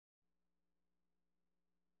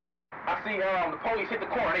see the police hit the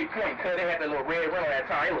corner, they point, cuz they had that little red rental that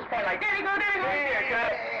time. It was pointing like, there they go, yeah,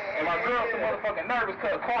 cuz. And my girl was motherfucking nervous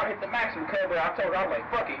cuz the car hit the maximum, cuz, but I told her, I was like,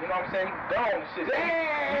 fuck it, you know what I'm saying? He gone and shit.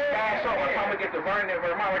 Damn! He smashed up. By the time we get to Vernon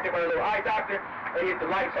right there by the little eye doctor, they hit the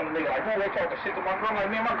lights on the nigga, like, who they talking shit to my girl? I'm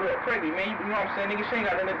like, man, my girl pregnant, man, you know what I'm saying? Nigga, she ain't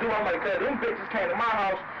got nothing to do. I'm like, cuz, them bitches came to my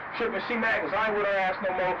house, tripping C-Mac, cause I ain't with her ass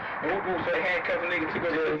no more. And who so they handcuffed the nigga, took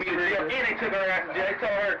her to the jail, and they took her ass to jail. They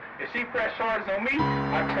told her, if she press charges on me,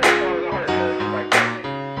 I press charges on her, cuz. Like,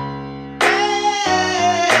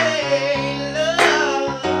 hey,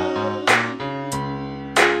 love.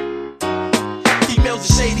 Females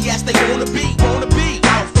are shady as they wanna be.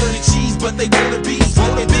 Out for the cheese, but they wanna be.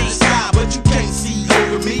 Looking to the sky, but you can't see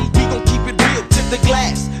over me. We gon' keep it real, tip the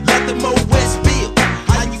glass, let the Mo West feel.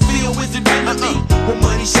 How you feel, is it really me? Well,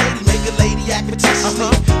 money shady, make a lady act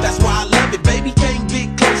fictitiously. That's why I love it, baby, can't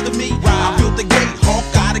get close to me. I built the gate, hawk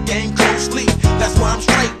got a game closely. That's why I'm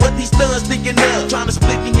straight, what these thugs thinking of? Trying to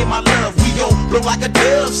split me in my love. We gon' blow like a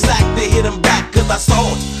dove sack to hit them back. Cause I saw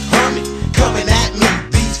it, humming, coming at me.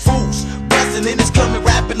 These fools, bustin' and it's coming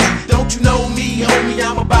rapidly. Don't you know me, homie,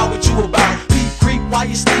 I'm about what you about. Peep creep while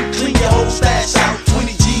you sleep, clean your whole stash out.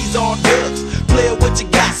 20 G's on dubs, play what you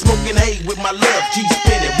got. Smoking hay with my love, keep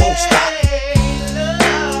spinning, won't stop.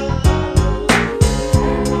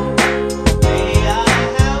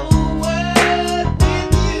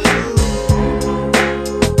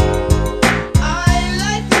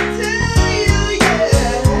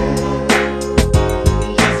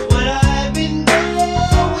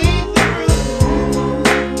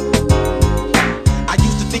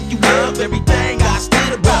 Everything I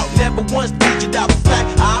stood about, never once did you doubt the fact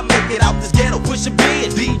I make it out this ghetto, push a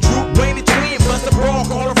bid. D-Droop, Wayne the twin, bust a brawl,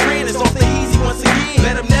 call a friend, it's off the easy once again.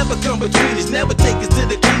 Let them never come between us, never take us to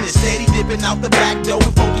the cleanest. Steady dipping out the back door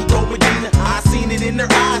with funky gold Medina. I seen it in their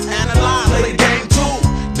eyes, analyze, play the game too.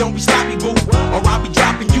 Don't be sloppy, boo, or I'll be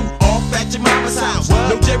dropping you off at your mama's house.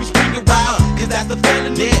 No Jerry Springer around, cause that's the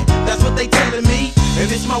felony. Yeah, that's what they telling me, and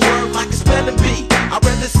it's my word like a spelling bee. I'd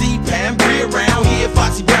rather see Pam Bree around here,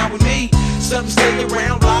 Foxy Brown with me. Some stay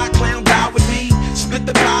around, lie, clown, die with me. Split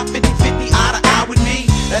the pie, 50-50, eye to eye with me.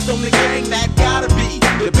 That's on the gang, that gotta be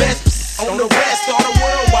the best on the rest, on the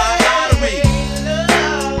worldwide lottery.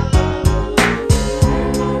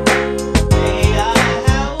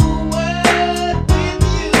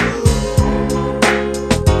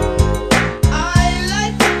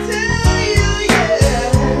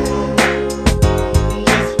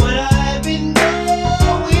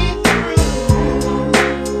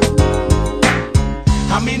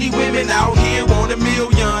 Out here on a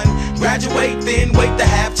million, graduate then wait to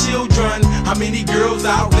have children. How many girls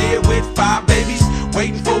out there with 5 babies,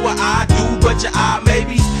 waiting for what I do, but your eye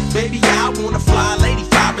maybes. Baby, I wanna fly lady,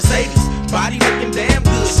 5 Mercedes, body looking damn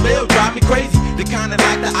good, smell drive me crazy. The kinda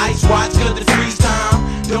like the ice watch cause it freeze time.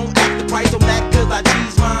 Don't act the price on that cause I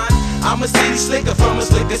G's mine. I'm a city slicker from a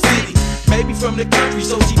slicker city, maybe from the country,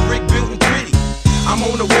 so she brick built and pretty. I'm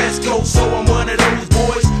on the west coast, so I'm one of those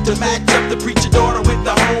boys to match up the preacher daughter with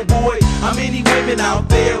the homeboy. How many women out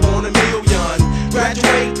there want a million?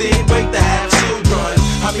 Graduate then wait to have children.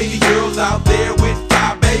 How many girls out there with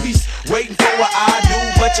 5 babies, waiting for what I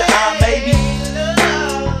do, but your eye maybe.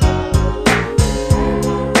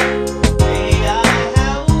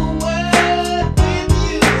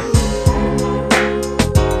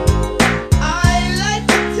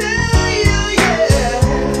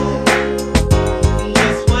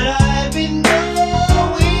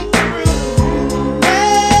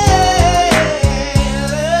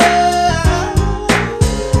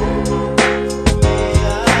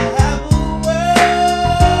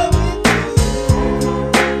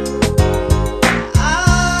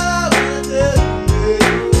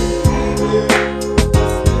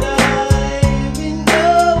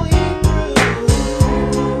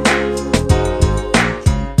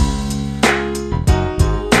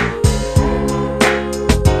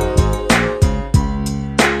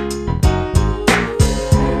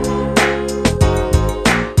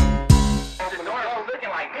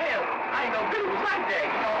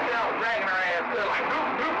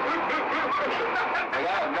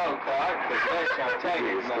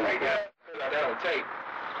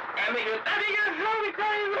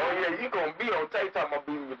 You gonna be on tape talking about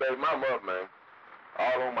beating your baby mama up, man.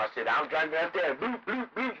 All on my shit. I'm driving out there, bloop, bloop,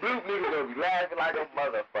 bloop, bloop. Niggas gonna be laughing like a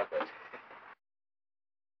motherfucker.